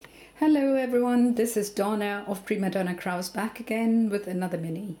Hello everyone, this is Donna of Prima Donna Kraus back again with another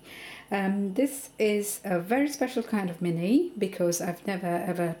mini. This is a very special kind of mini because I've never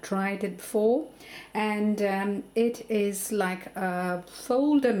ever tried it before, and it is like a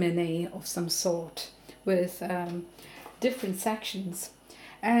folder mini of some sort with different sections.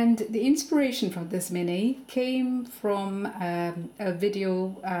 And the inspiration for this mini came from a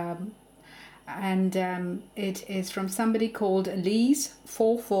video and it is from somebody called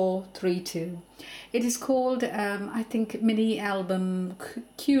Elise4432. It is called, I think, mini album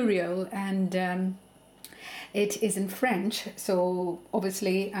Curio, and it is in French, so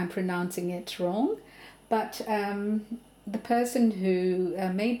obviously I'm pronouncing it wrong. But the person who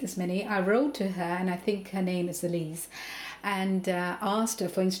made this mini, I wrote to her, and I think her name is Elise, and asked her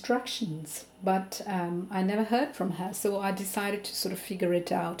for instructions, but I never heard from her, so I decided to sort of figure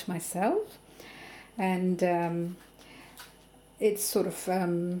it out myself. And it's sort of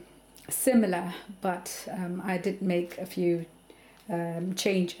similar, but I did make a few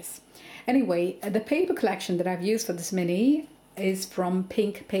changes. Anyway, the paper collection that I've used for this mini is from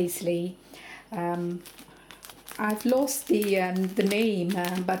Pink Paisley. I've lost the name,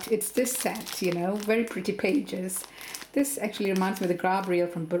 but it's this set, you know, very pretty pages. This actually reminds me of the grab reel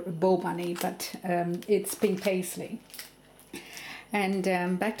from Bow Bunny, but it's Pink Paisley. And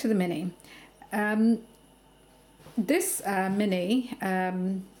back to the mini. This mini,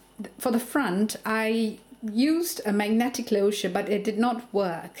 for the front, I used a magnetic closure, but it did not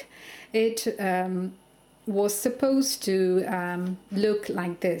work. It was supposed to look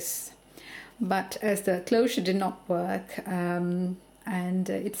like this, but as the closure did not work and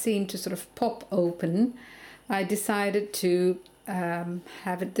it seemed to sort of pop open, I decided to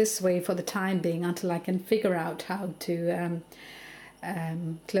have it this way for the time being until I can figure out how to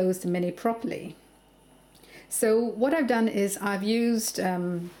close the mini properly. So what I've done is I've used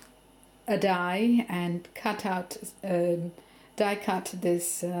a die and die cut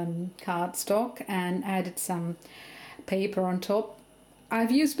this cardstock and added some paper on top.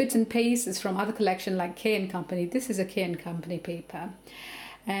 I've used bits and pieces from other collection like K & Company. This is a K & Company paper.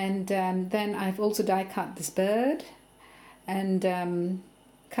 And then I've also die cut this bird and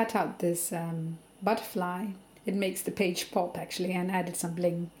cut out this butterfly. It makes the page pop actually, and added some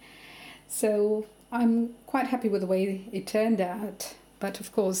bling. So I'm quite happy with the way it turned out, but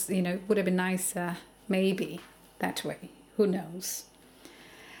of course, you know, it would have been nicer maybe that way, who knows.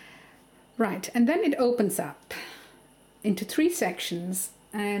 Right, and then it opens up into 3 sections,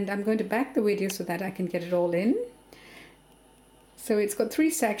 and I'm going to back the video so that I can get it all in. So it's got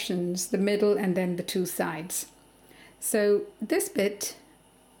 3 sections, the middle and then the 2 sides. So this bit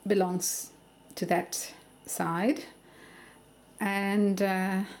belongs to that side, and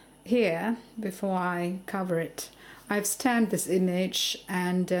here, before I cover it, I've stamped this image,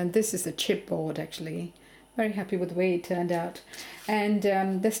 and this is a chipboard actually. Very happy with the way it turned out. And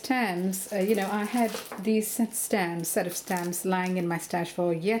the stamps, you know, I had these set of stamps lying in my stash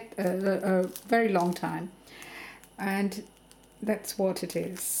for yet a very long time, and that's what it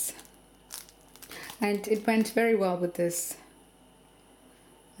is. And it went very well with this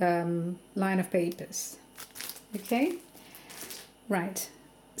line of papers. Okay, right.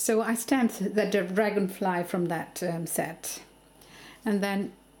 So I stamped the dragonfly from that set, and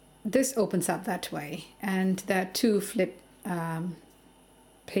then this opens up that way, and there are 2 flip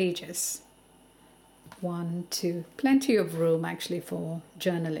pages. 1, 2, plenty of room actually for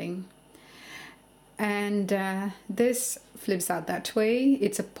journaling. And this flips out that way.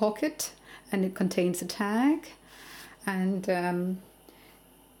 It's a pocket, and it contains a tag, and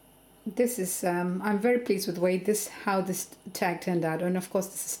this is I'm very pleased with the way how this tag turned out. And of course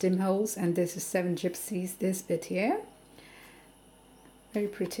this is stim holes, and this is 7 gypsies, this bit here, very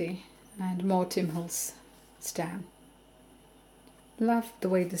pretty, and more tim holes stamp. Love the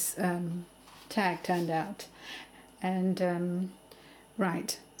way this tag turned out. And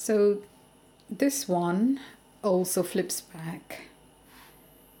right, so this one also flips back.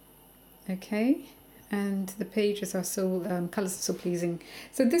 Okay, and the pages are so colors are so pleasing.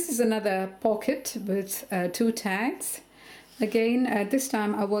 So this is another pocket with 2 tags. Again, this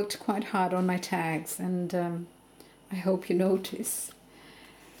time I worked quite hard on my tags, and I hope you notice.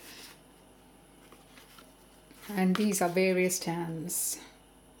 And these are various stamps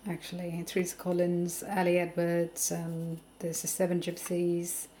actually. Teresa Collins, Ali Edwards, there's the 7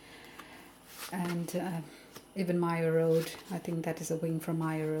 Gypsies, and even Maya Road. I think that is a wing from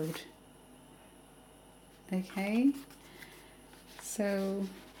Maya Road. Okay, so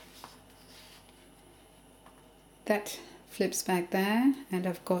that flips back there, and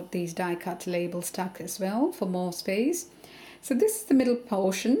I've got these die cut labels stuck as well for more space. So this is the middle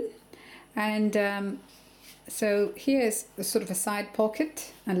portion, And so here's a sort of a side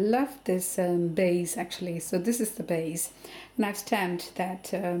pocket. I love this base actually. So this is the base, and I've stamped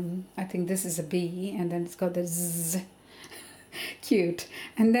that. I think this is a B, and then it's got the Z. Cute.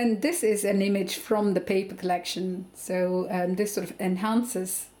 And then this is an image from the paper collection. So this sort of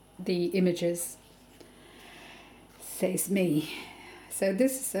enhances the images. Says me. So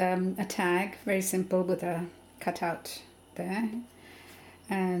this is a tag, very simple, with a cutout there.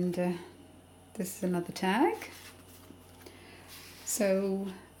 And this is another tag. So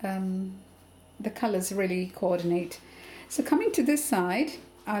the colors really coordinate. So coming to this side,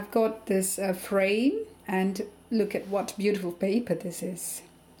 I've got this frame, and look at what beautiful paper this is.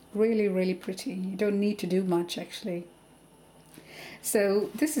 Really, really pretty. You don't need to do much actually. So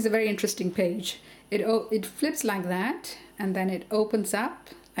this is a very interesting page. It flips like that, and then it opens up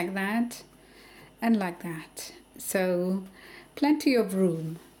like that and like that. So plenty of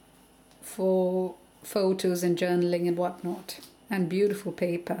room for photos and journaling and whatnot, and beautiful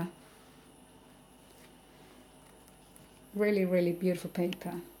paper. Really, really beautiful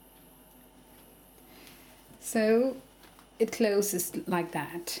paper. So it closes like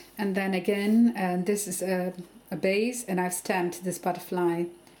that, and then again, this is a base, and I've stamped this butterfly.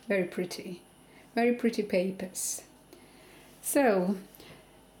 Very pretty papers. So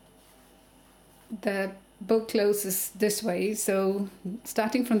the book closes this way, so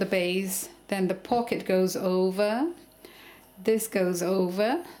starting from the base, then the pocket goes over, this goes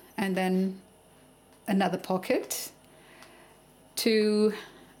over, and then another pocket, two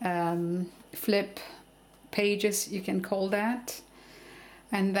flip pages, you can call that.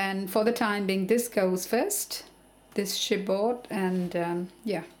 And then for the time being, this goes first, this chipboard, and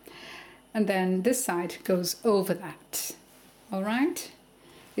yeah, and then this side goes over that. All right,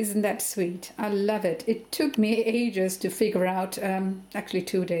 isn't that sweet? I love it. It took me ages to figure out, actually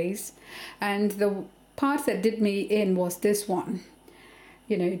 2 days, and the part that did me in was this one.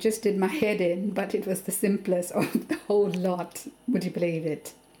 You know, it just did my head in, but it was the simplest of the whole lot. Would you believe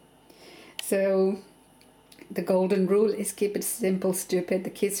it? So the golden rule is keep it simple, stupid, the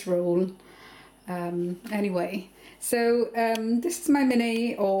kids rule. Anyway, so this is my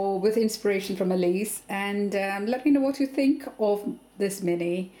mini, or with inspiration from Elise, and let me know what you think of this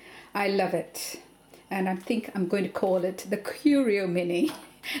mini. I love it, and I think I'm going to call it the Curio mini,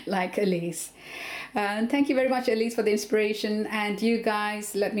 like Elise. And thank you very much, Elise, for the inspiration, and you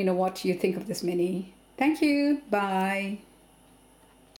guys let me know what you think of this mini. Thank you. Bye.